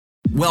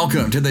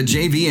Welcome to the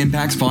JV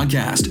Impacts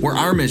Podcast, where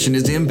our mission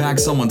is to impact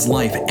someone's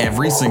life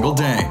every single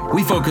day.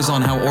 We focus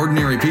on how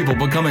ordinary people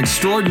become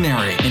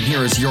extraordinary. And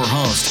here is your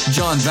host,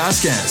 John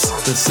Vasquez,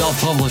 the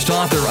self-published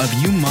author of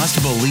You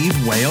Must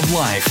Believe Way of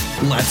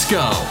Life. Let's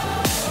go.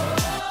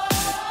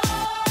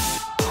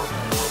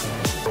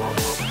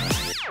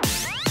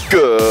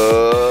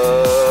 Good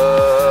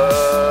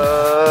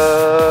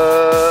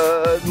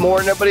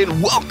morning, everybody,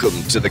 and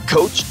welcome to the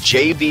Coach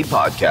JV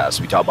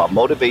Podcast. We talk about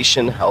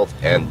motivation, health,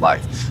 and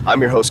life. I'm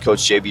your host, Coach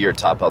JV, your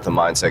top health and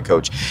mindset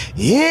coach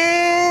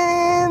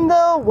in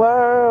the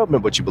world.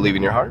 Remember, what you believe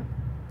in your heart,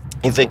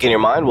 you think in your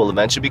mind will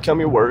eventually become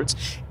your words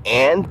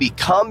and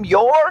become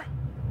your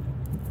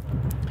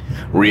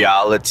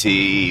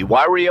reality.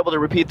 Why were you able to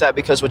repeat that?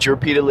 Because what you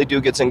repeatedly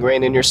do gets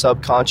ingrained in your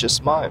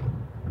subconscious mind.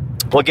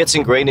 What gets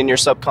ingrained in your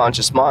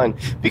subconscious mind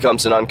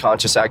becomes an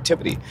unconscious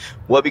activity.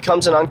 What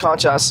becomes an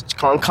unconscious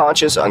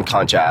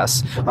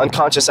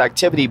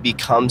activity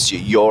becomes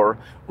your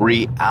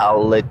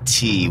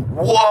reality.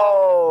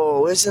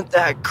 Whoa, isn't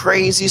that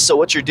crazy? So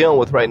what you're dealing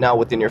with right now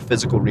within your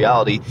physical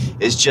reality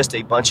is just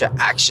a bunch of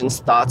actions,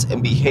 thoughts,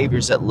 and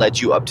behaviors that led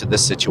you up to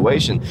this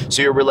situation.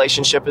 So your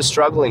relationship is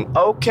struggling.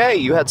 Okay,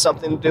 you had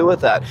something to do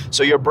with that.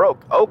 So you're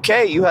broke.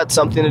 Okay, you had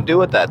something to do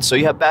with that. So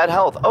you have bad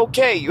health.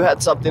 Okay, you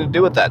had something to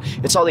do with that.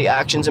 It's all the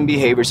actions and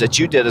behaviors that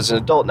you did as an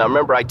adult. Now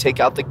remember, I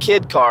take out the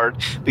kid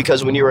card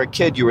because when you were a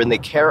kid, you were in the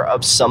care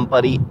of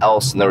somebody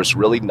else, and there was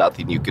really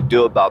nothing you could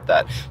do about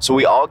that. So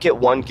we all get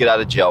one get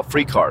out of jail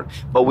free card,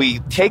 but we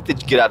take the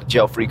get out of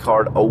jail free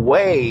card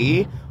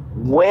away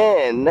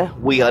when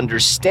we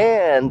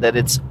understand that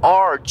it's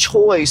our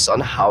choice on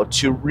how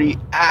to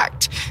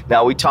react.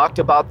 Now, we talked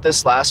about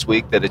this last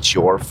week, that it's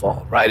your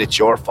fault, right? It's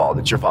your fault.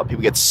 It's your fault.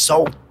 People get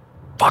so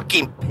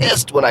fucking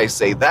pissed when I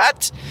say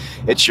that.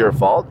 It's your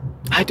fault.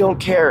 I don't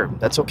care.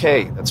 That's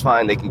okay. That's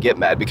fine. They can get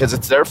mad because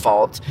it's their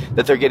fault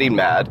that they're getting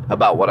mad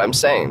about what I'm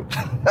saying.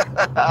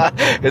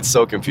 It's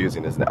so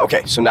confusing, isn't it?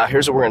 Okay, so now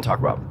here's what we're going to talk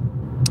about.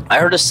 I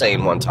heard a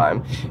saying one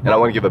time, and I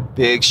want to give a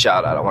big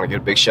shout out. I want to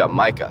give a big shout out.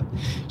 Micah.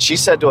 She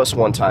said to us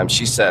one time,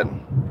 she said,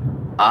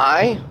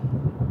 I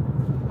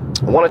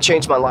want to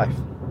change my life.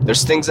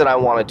 There's things that I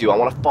want to do. I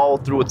want to follow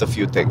through with a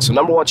few things. So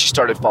number one, she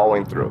started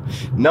following through.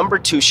 Number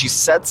two, she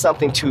said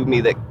something to me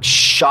that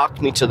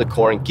shocked me to the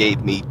core and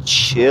gave me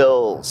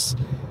chills.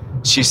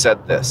 She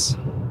said this: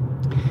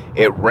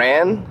 it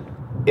ran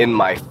in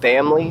my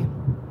family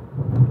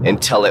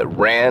until it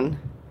ran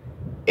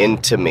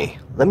into me.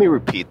 Let me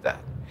repeat that.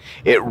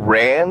 It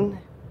ran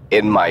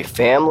in my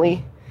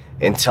family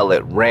until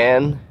it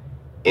ran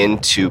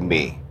into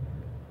me.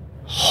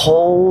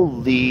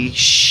 Holy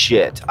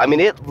shit. I mean,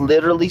 it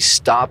literally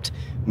stopped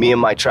me in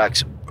my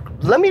tracks.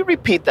 Let me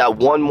repeat that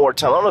one more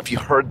time. I don't know if you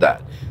heard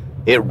that.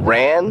 It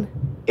ran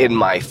in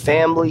my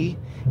family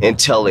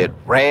until it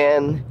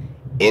ran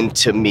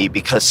into me,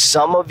 because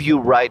some of you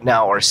right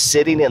now are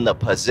sitting in the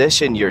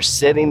position you're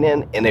sitting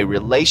in a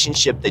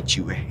relationship that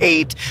you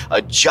hate,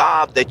 a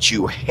job that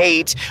you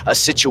hate, a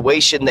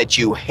situation that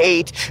you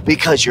hate,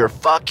 because your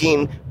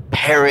fucking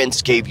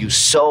parents gave you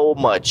so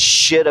much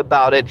shit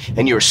about it,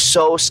 and you're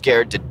so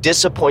scared to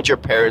disappoint your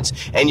parents,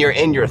 and you're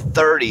in your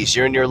 30s,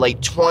 you're in your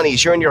late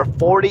 20s, you're in your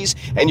 40s,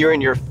 and you're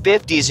in your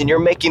 50s, and you're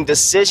making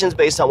decisions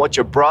based on what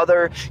your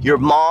brother, your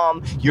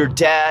mom, your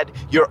dad,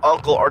 your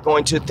uncle are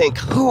going to think.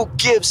 Who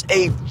gives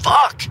a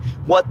fuck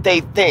what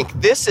they think?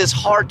 This is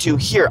hard to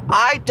hear.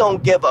 I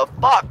don't give a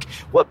fuck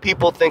what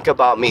people think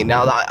about me.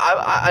 Now,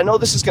 I know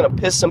this is going to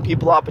piss some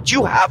people off, but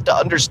you have to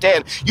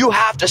understand, you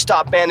have to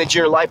stop managing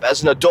your life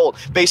as an adult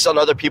based on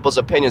other people's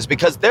opinions,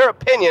 because their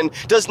opinion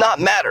does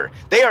not matter.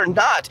 They are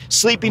not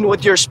sleeping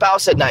with your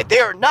spouse at night. They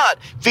are not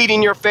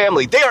feeding your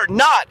family. They are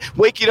not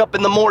waking up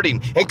in the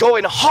morning and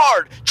going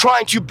hard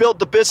trying to build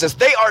the business.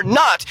 They are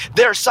not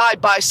there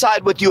side by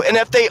side with you. And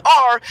if they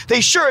are,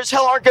 they sure as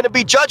hell aren't going to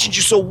be judging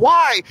you. So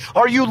why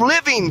are you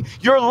living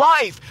your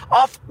life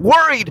off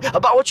worried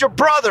about what your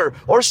brother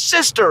or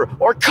sister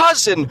or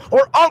cousin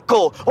or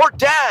uncle or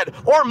dad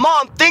or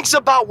mom thinks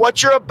about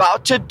what you're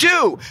about to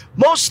do?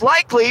 Most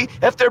likely,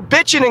 if they're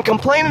bitching and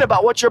complaining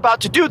about what you're about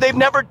to do, they've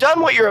never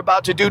done what you're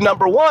about to do,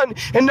 number one.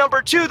 And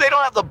number two, they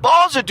don't have the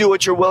balls to do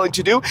what you're willing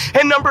to do.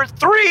 And number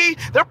three,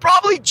 they're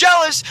probably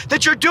jealous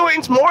that you're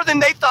doing more than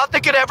they thought they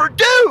could ever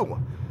do.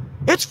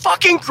 It's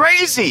fucking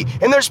crazy.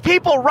 And there's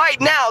people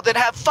right now that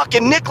have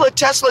fucking Nikola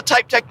Tesla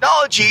type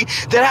technology,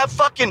 that have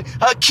fucking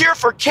a cure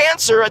for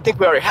cancer. I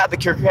think we already have the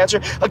cure for cancer.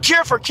 A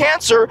cure for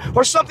cancer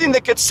or something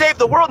that could save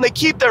the world, and they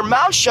keep their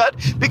mouth shut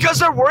because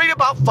they're worried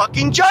about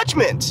fucking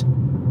judgment.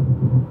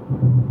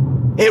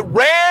 It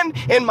ran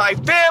in my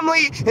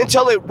family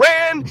until it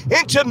ran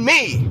into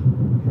me.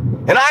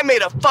 And I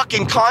made a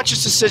fucking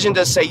conscious decision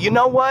to say, you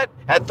know what?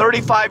 At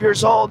 35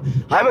 years old,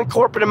 I'm in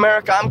corporate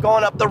America. I'm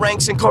going up the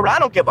ranks in corporate. I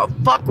don't give a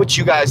fuck what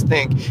you guys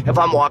think if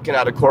I'm walking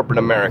out of corporate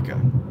America.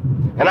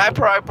 And I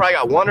probably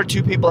got one or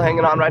two people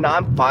hanging on right now.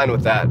 I'm fine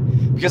with that.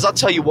 Because I'll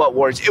tell you what,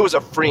 Warriors, it was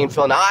a freeing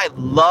feeling. I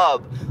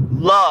love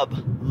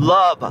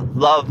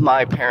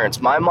my parents.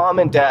 My mom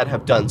and dad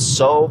have done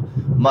so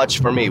much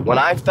for me. When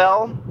I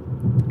fell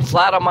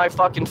flat on my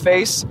fucking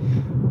face,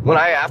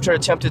 After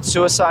attempted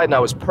suicide and I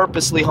was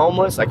purposely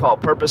homeless, I call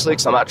it purposely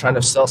because I'm not trying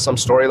to sell some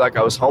story like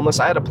I was homeless.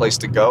 I had a place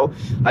to go.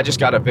 I just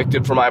got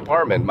evicted from my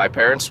apartment. My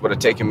parents would have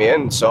taken me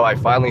in, so I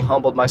finally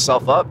humbled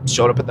myself up,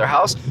 showed up at their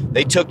house.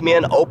 They took me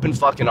in open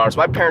fucking arms.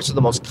 My parents are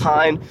the most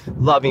kind,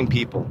 loving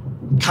people.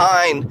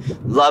 Kind,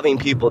 loving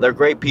people. They're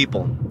great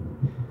people.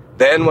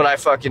 Then when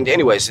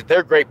anyways,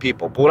 they're great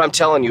people. But what I'm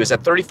telling you is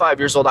at 35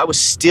 years old, I was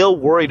still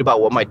worried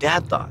about what my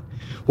dad thought.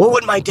 What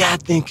would my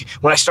dad think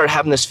when I started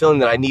having this feeling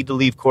that I need to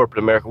leave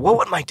corporate America? What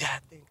would my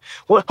dad think?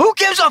 Who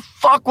gives a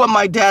fuck what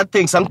my dad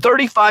thinks? I'm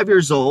 35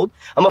 years old.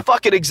 I'm a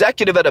fucking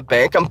executive at a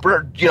bank. I'm,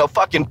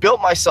 fucking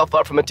built myself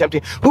up from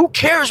attempting. Who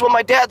cares what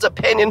my dad's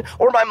opinion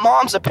or my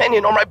mom's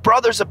opinion or my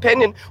brother's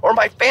opinion or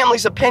my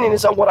family's opinion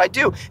is on what I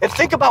do? And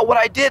think about what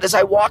I did as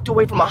I walked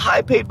away from a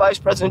high-paid vice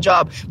president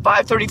job,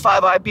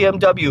 535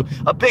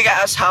 IBMW, a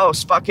big-ass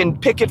house, fucking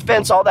picket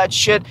fence, all that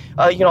shit,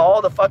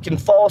 all the fucking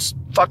false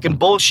fucking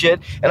bullshit.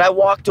 And I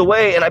walked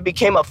away and I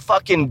became a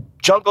fucking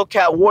jungle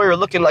cat warrior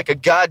looking like a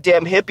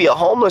goddamn hippie, a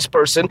homeless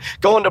person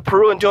going to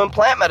Peru and doing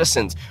plant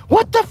medicines.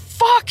 What the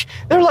fuck?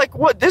 They're like,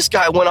 what? This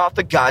guy went off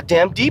the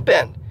goddamn deep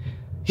end.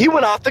 He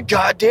went off the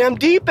goddamn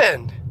deep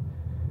end.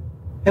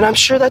 And I'm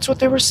sure that's what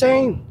they were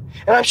saying.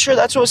 And I'm sure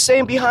that's what was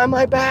saying behind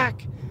my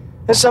back.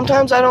 And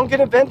sometimes I don't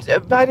get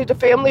invited to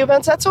family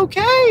events. That's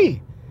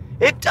okay.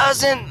 It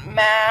doesn't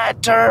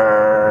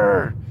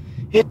matter.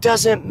 It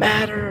doesn't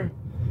matter.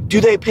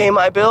 Do they pay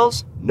my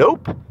bills?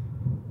 Nope.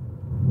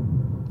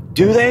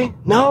 Do they?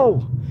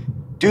 No.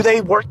 Do they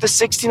work the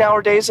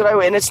 16-hour days that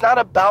and it's not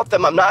about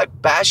them. I'm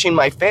not bashing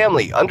my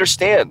family.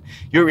 Understand.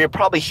 You're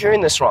probably hearing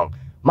this wrong.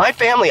 My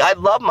family, I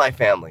love my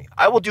family.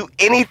 I will do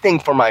anything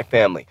for my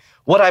family.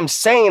 What I'm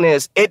saying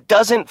is it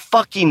doesn't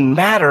fucking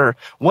matter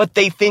what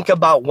they think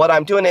about what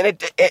I'm doing. And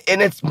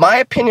it's my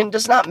opinion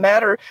does not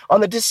matter on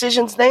the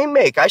decisions they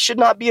make. I should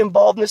not be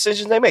involved in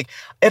decisions they make.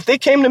 If they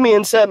came to me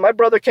and said, my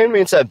brother came to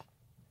me and said,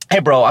 hey,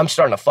 bro, I'm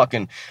starting a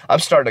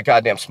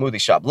goddamn smoothie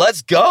shop.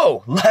 Let's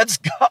go. I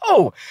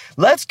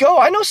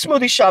know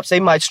smoothie shops, they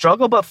might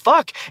struggle, but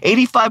fuck,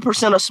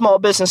 85% of small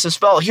businesses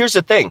fail. Here's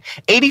the thing,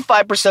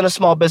 85% of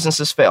small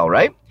businesses fail,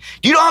 right?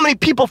 Do you know how many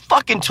people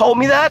fucking told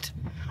me that?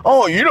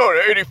 Oh,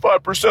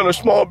 85% of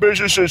small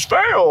businesses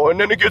fail, and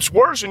then it gets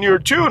worse in year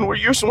 2, and we're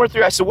using year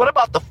 3. I said, what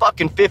about the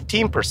fucking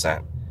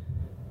 15%?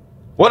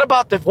 Why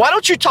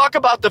don't you talk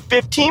about the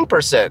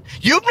 15%?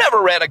 You've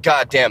never ran a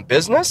goddamn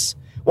business.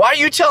 Why are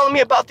you telling me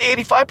about the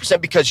 85%?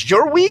 Because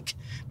you're weak?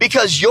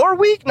 Because you're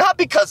weak? Not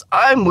because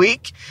I'm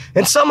weak.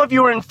 And some of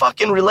you are in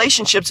fucking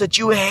relationships that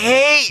you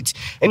hate.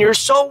 And you're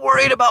so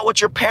worried about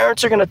what your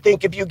parents are going to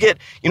think if you get,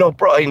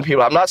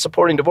 people. I'm not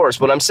supporting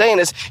divorce. What I'm saying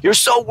is you're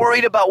so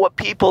worried about what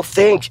people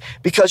think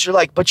because you're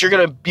like, but you're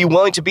going to be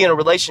willing to be in a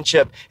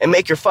relationship and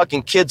make your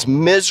fucking kids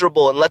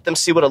miserable and let them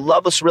see what a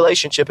loveless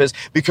relationship is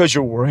because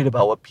you're worried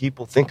about what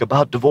people think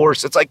about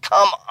divorce. It's like,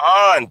 come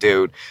on,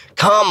 dude.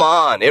 Come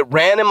on. It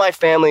ran in my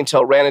family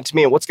until it ran into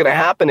me. And what's going to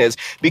happen is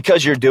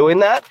because you're doing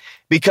that,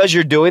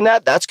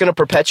 that's going to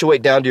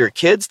perpetuate down to your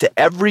kids, to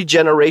every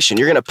generation.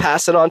 You're going to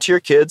pass it on to your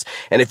kids.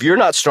 And if you're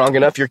not strong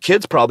enough, your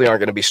kids probably aren't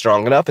going to be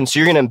strong enough. And so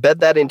you're going to embed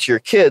that into your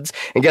kids.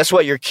 And guess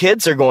what? Your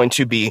kids are going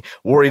to be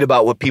worried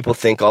about what people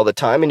think all the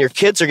time. And your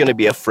kids are going to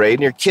be afraid.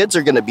 And your kids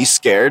are going to be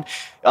scared.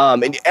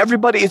 And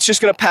everybody, it's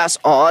just going to pass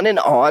on and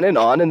on and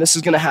on. And this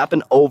is going to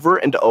happen over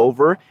and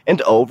over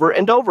and over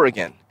and over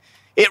again.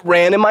 It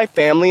ran in my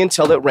family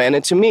until it ran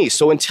into me.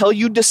 So until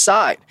you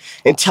decide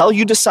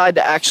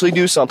to actually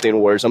do something,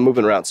 Warriors, I'm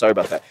moving around. Sorry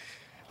about that.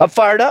 I'm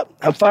fired up.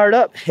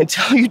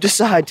 Until you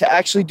decide to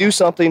actually do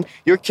something,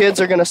 your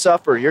kids are going to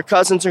suffer. Your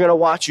cousins are going to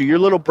watch you. Your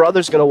little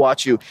brother's going to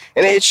watch you.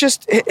 And it's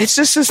just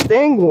this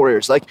thing,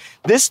 Warriors. Like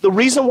this, the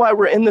reason why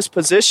we're in this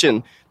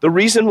position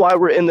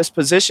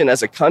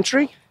as a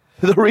country,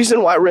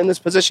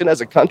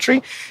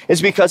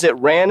 is because it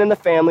ran in the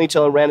family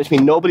until it ran into me.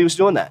 Nobody was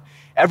doing that.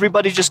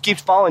 Everybody just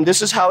keeps following.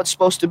 This is how it's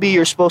supposed to be.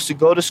 You're supposed to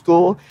go to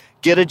school,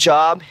 get a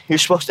job. You're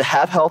supposed to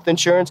have health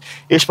insurance.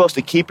 You're supposed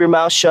to keep your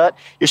mouth shut.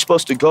 You're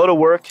supposed to go to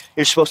work.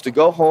 You're supposed to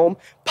go home,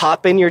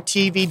 pop in your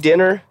TV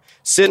dinner,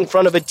 sit in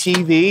front of a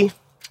TV,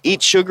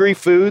 eat sugary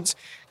foods,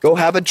 go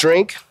have a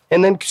drink,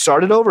 and then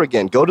start it over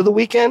again. Go to the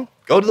weekend,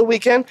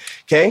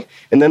 okay?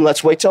 And then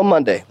let's wait till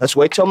Monday. Let's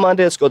go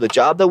to the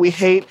job that we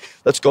hate.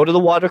 Let's go to the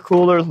water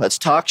cooler. Let's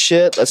talk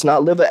shit. Let's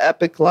not live an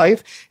epic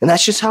life. And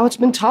that's just how it's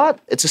been taught.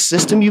 It's a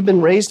system you've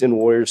been raised in,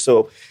 Warriors.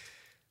 So,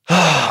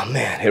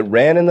 it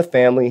ran in the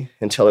family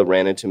until it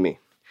ran into me.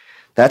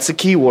 That's the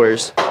key,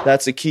 Warriors.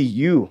 That's the key.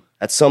 You,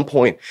 at some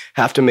point,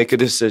 have to make a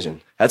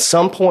decision. At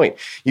some point,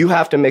 you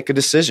have to make a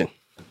decision.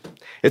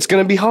 It's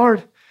going to be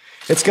hard.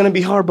 But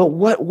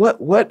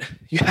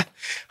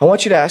I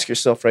want you to ask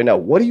yourself right now,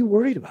 what are you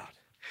worried about?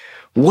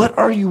 What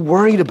are you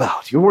worried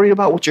about? You're worried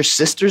about what your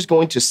sister's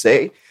going to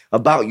say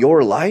about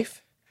your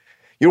life?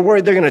 You're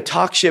worried they're going to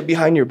talk shit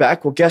behind your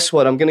back? Well, guess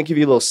what? I'm going to give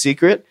you a little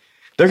secret.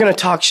 They're going to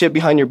talk shit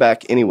behind your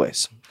back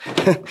anyways.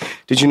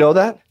 Did you know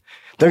that?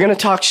 They're going to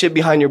talk shit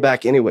behind your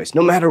back anyways,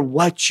 no matter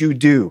what you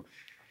do.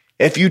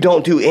 If you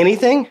don't do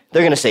anything,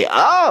 they're going to say,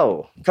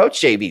 oh, Coach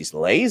JV's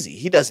lazy.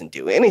 He doesn't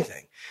do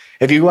anything.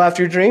 If you go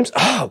after your dreams,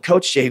 oh,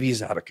 Coach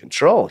JV's out of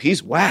control.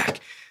 He's whack.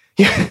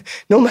 Yeah,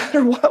 no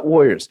matter what,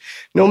 Warriors,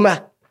 no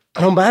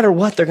matter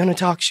what, they're going to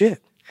talk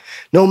shit.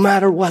 No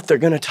matter what, they're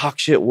going to talk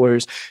shit,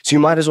 Warriors. So you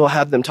might as well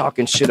have them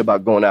talking shit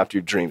about going after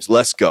your dreams.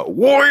 Let's go.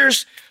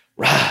 Warriors,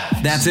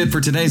 rise. That's it for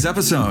today's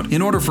episode.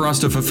 In order for us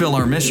to fulfill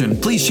our mission,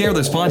 please share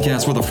this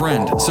podcast with a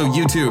friend so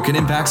you too can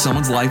impact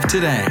someone's life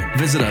today.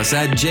 Visit us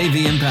at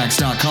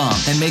jvimpacts.com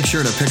and make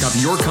sure to pick up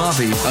your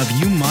copy of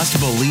You Must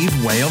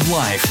Believe Way of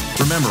Life.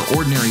 Remember,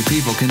 ordinary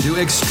people can do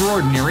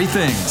extraordinary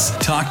things.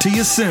 Talk to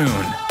you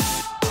soon.